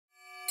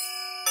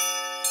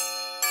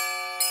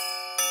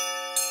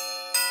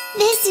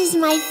This is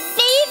my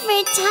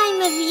favorite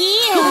time of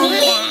year.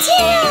 Me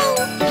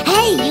too.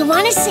 Hey, you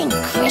want to sing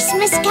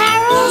Christmas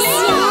carols?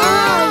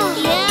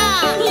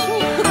 Yeah.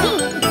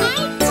 I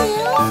do.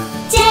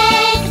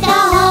 Deck the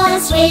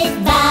halls with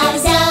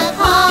boughs of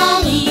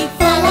holly.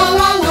 Fa la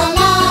la la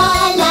la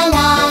la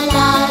la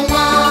la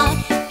la.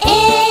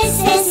 It's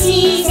the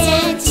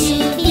season to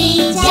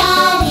be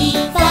jolly.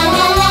 Fa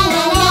la la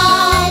la la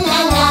la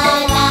la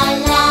la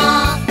la.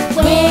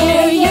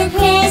 Wear your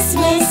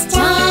Christmas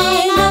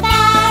time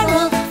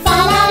apparel. Fa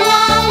la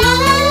la la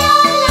la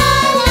la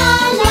la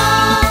la.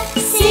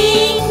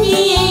 Sing the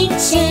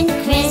ancient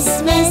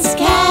Christmas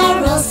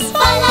carols.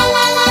 Fa la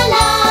la la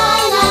la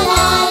la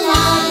la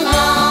la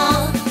la.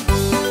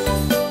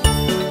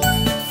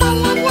 Fa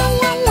la la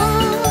la la.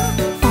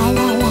 Fa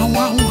la la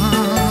la la.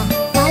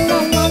 Fa la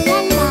la la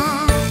la.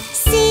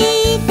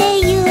 See the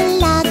Yule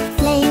log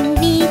flame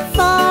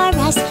before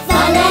us.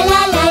 Fa la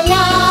la la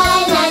la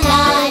la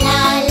la la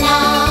la.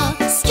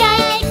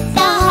 Strike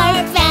the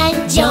harp and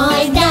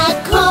join the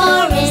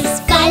chorus.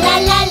 Fa la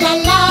la la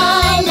la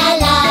la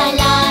la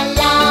la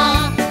la.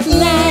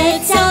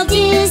 Let's all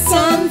do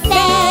some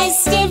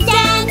festive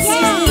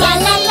dances. La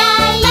la la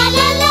la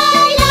la la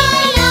la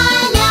la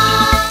la.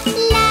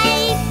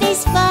 Life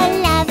is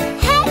full of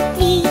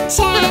happy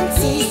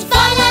chances.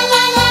 Fa la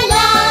la la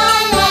la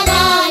la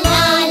la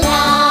la la.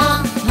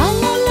 La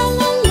la la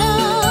la la.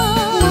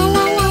 La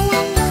la la la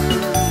la.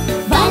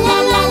 Fa la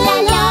la la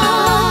la.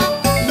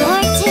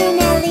 Your turn,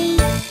 Ellie.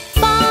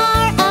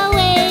 Far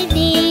away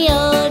the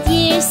old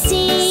year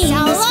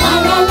seems. Fa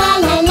la la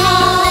la la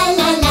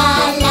la la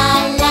la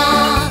la.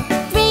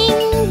 Bring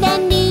the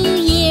new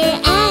year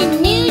and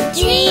new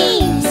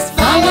dreams.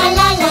 Fa la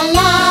la la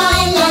la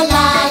la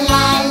la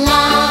la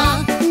la.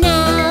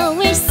 Now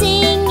we're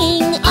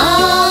singing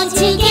all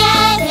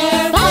together.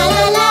 Fa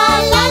la la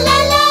la la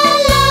la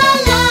la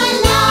la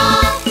la.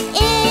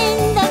 In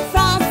the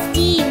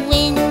frosty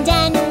wind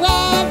and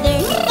weather.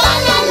 Fa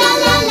la la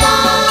la la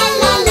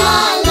la la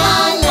la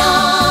la.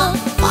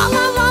 Fa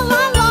la la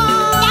la la.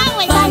 That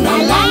was fa la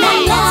la la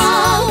la.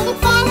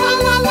 Fa la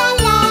la la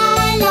la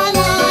la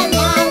la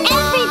la.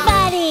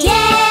 Everybody,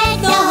 deck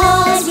the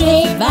halls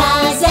with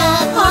boughs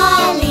of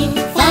holly.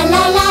 Fa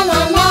la la la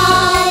la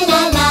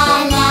la la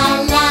la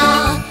la.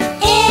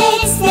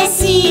 It's the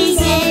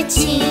season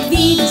to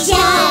be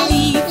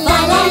jolly. Fa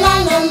la la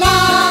la la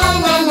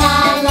la la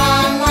la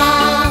la.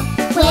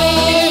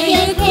 Wear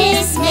your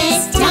Christmas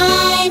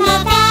time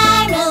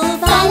apparel.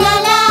 Fa la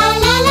la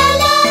la la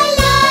la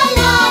la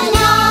la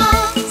la.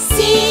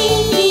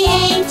 Sing the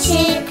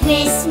ancient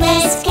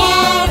Christmas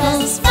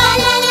carols. Fa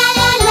la la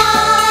la la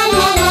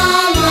la la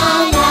la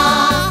la.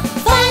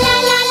 Fa la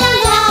la la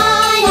la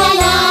la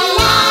la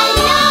la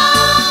la.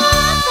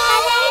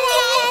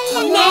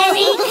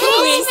 Merry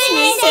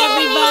Christmas,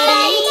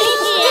 everybody!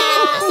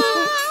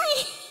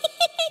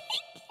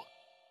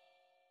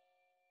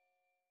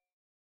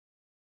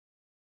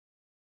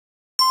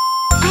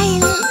 I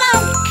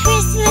love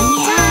Christmas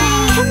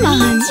time. Come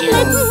on, Me too.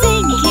 let's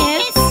sing,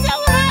 kids. It's so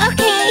happy.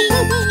 Okay,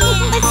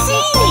 let's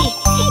sing.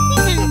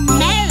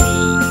 Merry.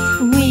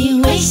 We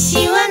wish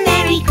you a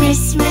Merry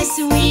Christmas.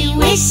 We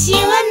wish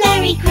you a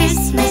Merry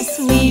Christmas.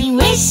 We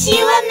wish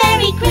you a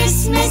Merry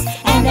Christmas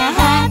and a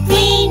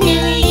Happy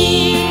New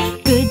Year.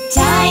 Good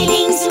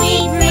tidings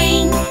we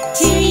bring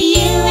to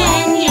you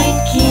and your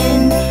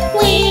kin.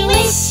 We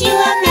wish you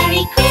a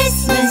Merry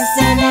Christmas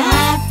and a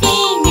Happy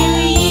New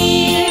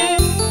Year.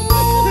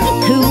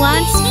 Who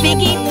wants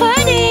figgy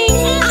pudding?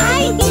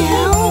 I do.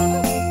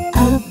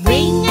 Oh,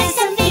 bring us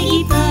some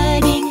figgy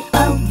pudding.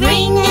 Oh,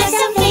 bring us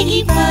some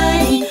figgy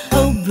pudding.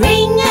 Oh,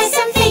 bring us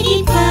some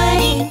figgy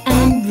pudding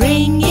and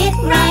bring it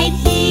right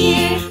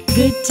here.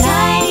 Good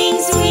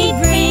tidings we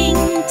bring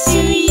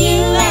to you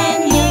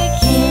and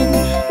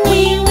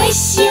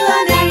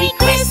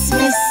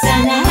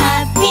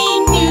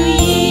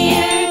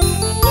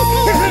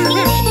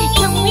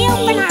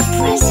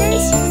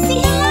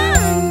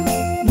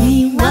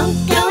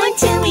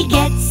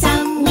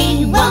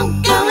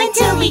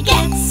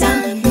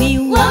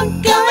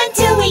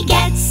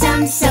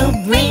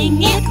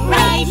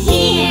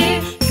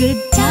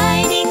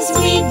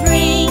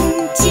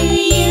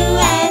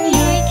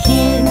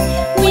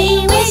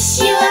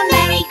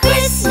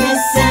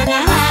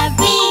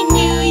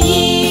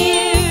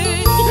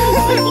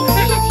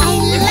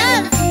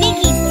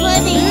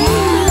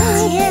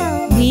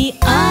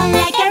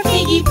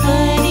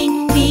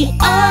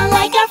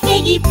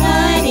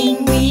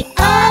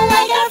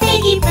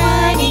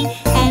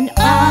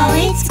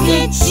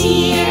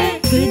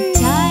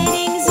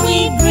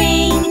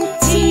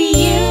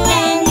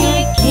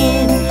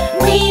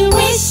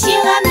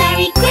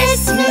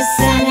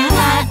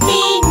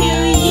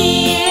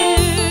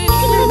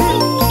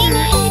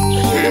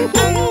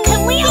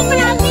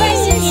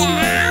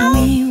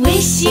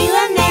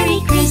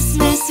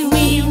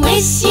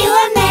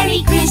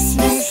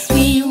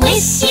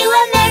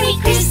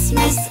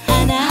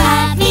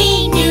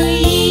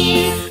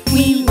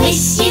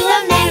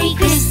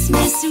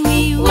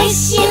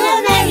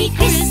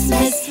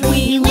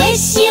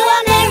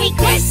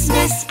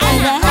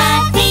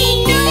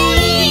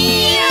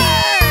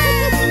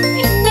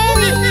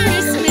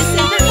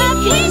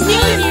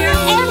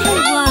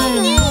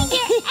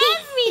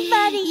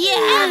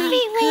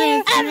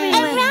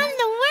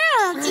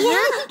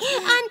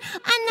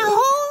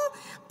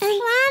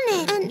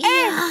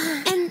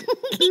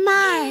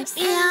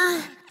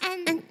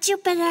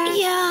Jupiter.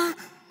 Yeah.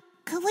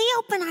 Could we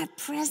open our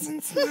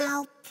presents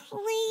now,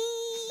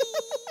 please?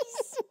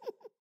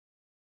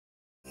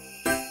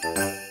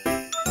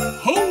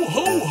 Ho,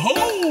 ho,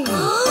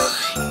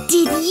 ho!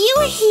 Did you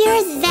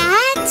hear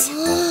that?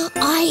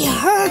 I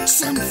heard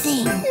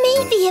something.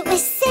 Maybe it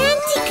was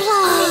Santa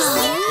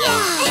Claus.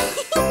 Yeah.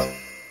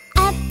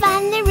 Up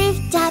on the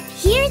rooftop,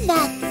 hear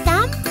that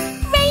thump?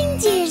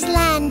 Reindeer's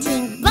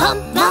landing.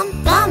 Bump, bump,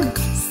 bump.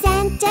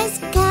 Santa's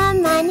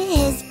come on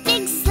his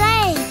big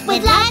sleigh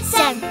with lots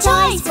of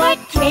toys for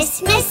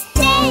Christmas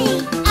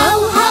Day.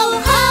 Ho,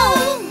 ho,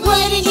 ho!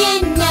 What did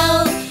you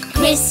know?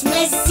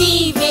 Christmas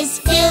Eve is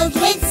filled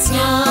with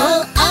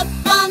snow. Up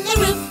on the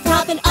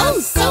rooftop and oh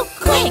so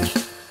quick,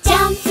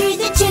 down through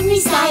the chimney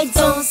sides,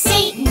 old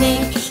Saint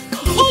Nick.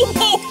 Ho,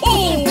 ho,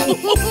 ho!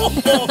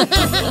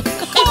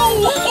 Ho,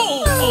 ho,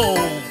 ho!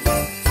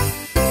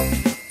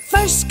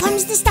 First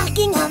comes the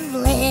stocking of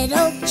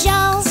little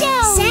Joe.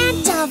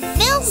 Santa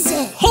fills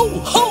it. Ho,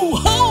 ho,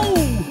 ho!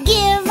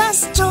 Give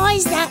us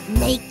toys that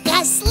make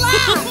us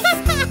laugh.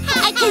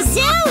 A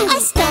kazoo, a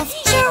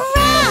stuffed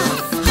giraffe.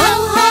 Ho,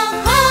 ho,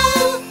 ho!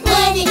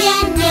 What do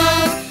you know?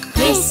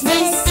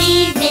 Christmas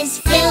Eve is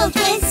filled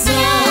with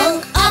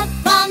snow. Up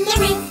on the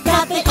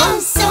rooftop and oh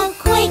so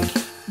quick,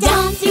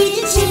 down through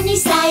the chimney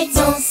sides,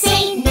 old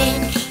Saint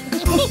Nick.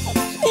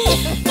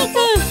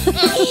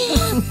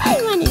 I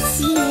want to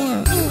see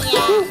him.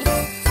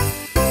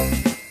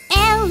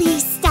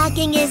 Ellie's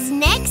stocking is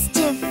next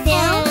to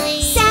fill.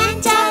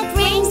 Santa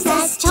brings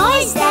us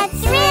toys that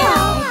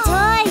thrill. A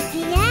toy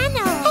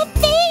piano, a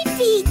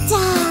baby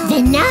doll,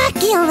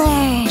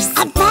 binoculars,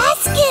 a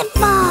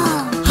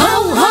basketball. Ho,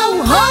 ho,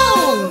 ho!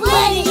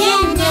 What do you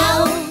know?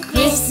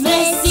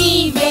 Christmas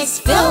Eve is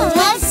filled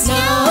with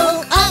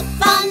snow. Up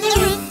on the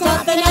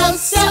rooftop and oh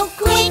so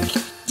quick,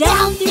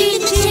 down through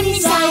the chimney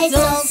sides,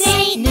 old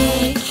Saint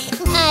Nick.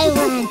 I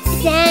want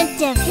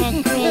Santa for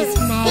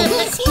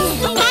Christmas.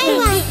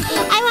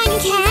 I want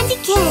candy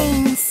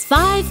canes.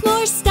 5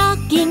 more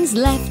stockings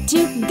left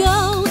to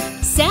go.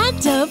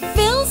 Santa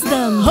fills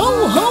them.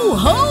 Ho, ho,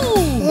 ho!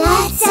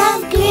 Lots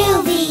of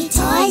groovy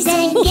toys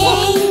and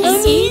games.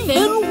 And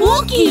even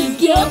Wookie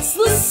gets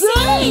the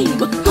same!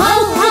 Ho,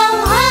 ho,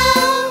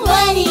 ho!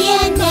 What do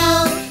you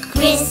know?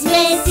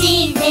 Christmas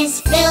Eve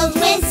is filled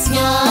with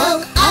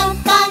snow.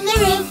 Up on the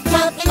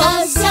rooftop and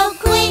oh so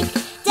quick,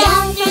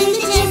 down through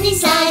the chimney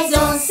sides,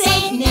 old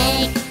Saint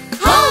Nick.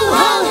 Ho,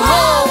 ho, ho!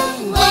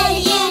 What do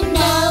you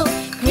know?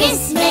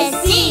 Christmas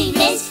Eve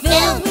is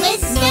filled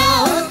with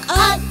snow.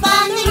 Up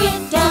on the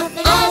rooftop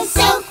and oh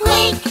so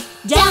quick,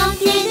 down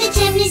through the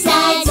chimney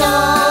sides,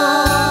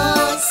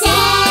 old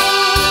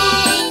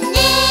Saint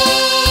Nick.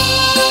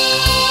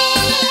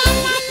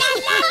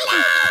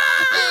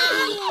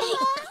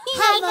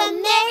 Have a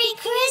Merry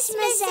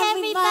Christmas,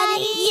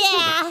 everybody!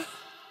 Yeah!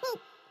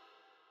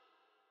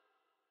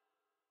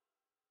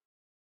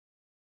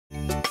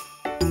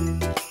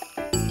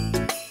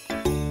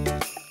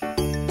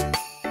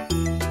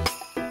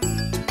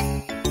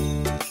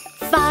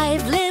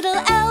 Five little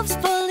elves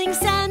pulling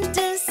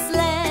Santa's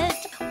sled.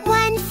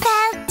 One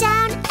fell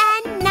down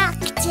and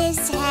knocked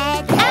his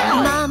head.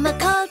 Mama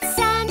called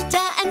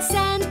Santa and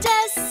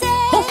Santa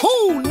said, Ho,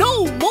 ho!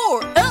 No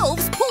more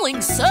elves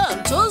pulling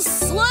Santa's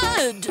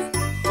sled!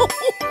 Ho,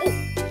 ho, ho!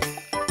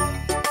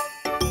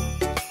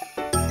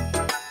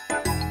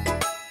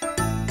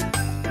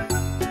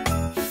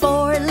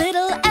 4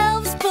 little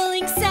elves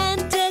pulling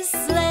Santa's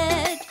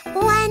sled.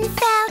 One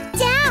fell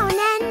down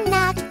and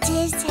knocked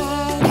his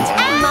head.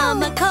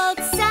 Mama called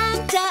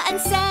Santa and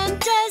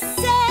Santa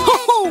said, Ho,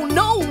 ho!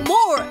 No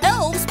more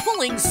elves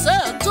pulling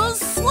Santa's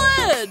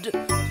sled!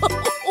 Ho, ho,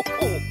 ho,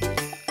 ho!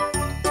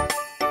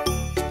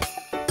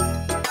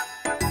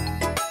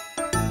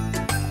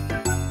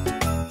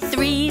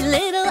 3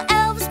 little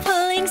elves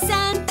pulling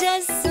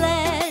Santa's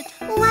sled.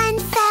 One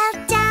fell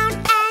down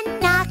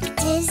and knocked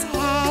his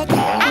head.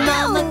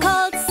 Mama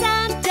called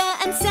Santa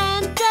and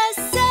Santa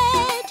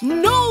said,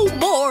 No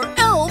more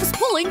elves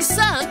pulling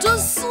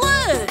Santa's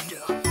sled!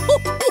 Ho,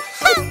 ho,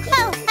 ho!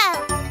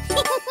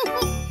 ho, ho, ho.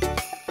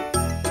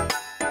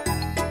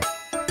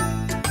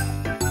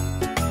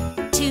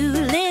 2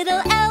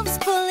 little elves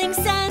pulling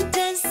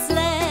Santa's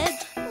sled.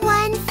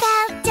 One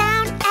fell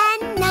down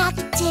and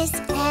knocked his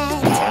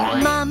head.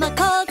 Mama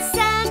called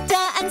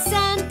Santa and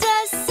Santa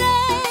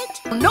said,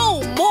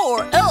 No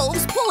more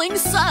elves pulling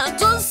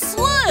Santa's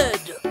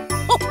sled!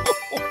 Ho, ho,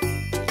 ho!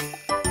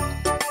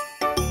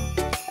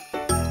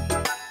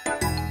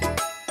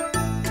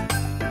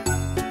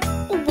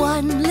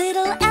 1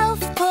 little elf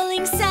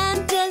pulling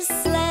Santa's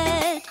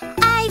sled.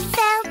 I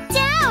fell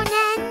down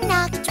and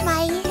knocked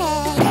my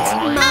head.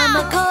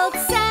 Mama called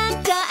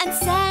Santa and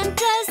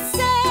Santa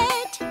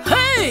said,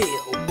 Hey,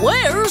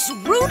 where's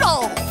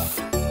Rudolph?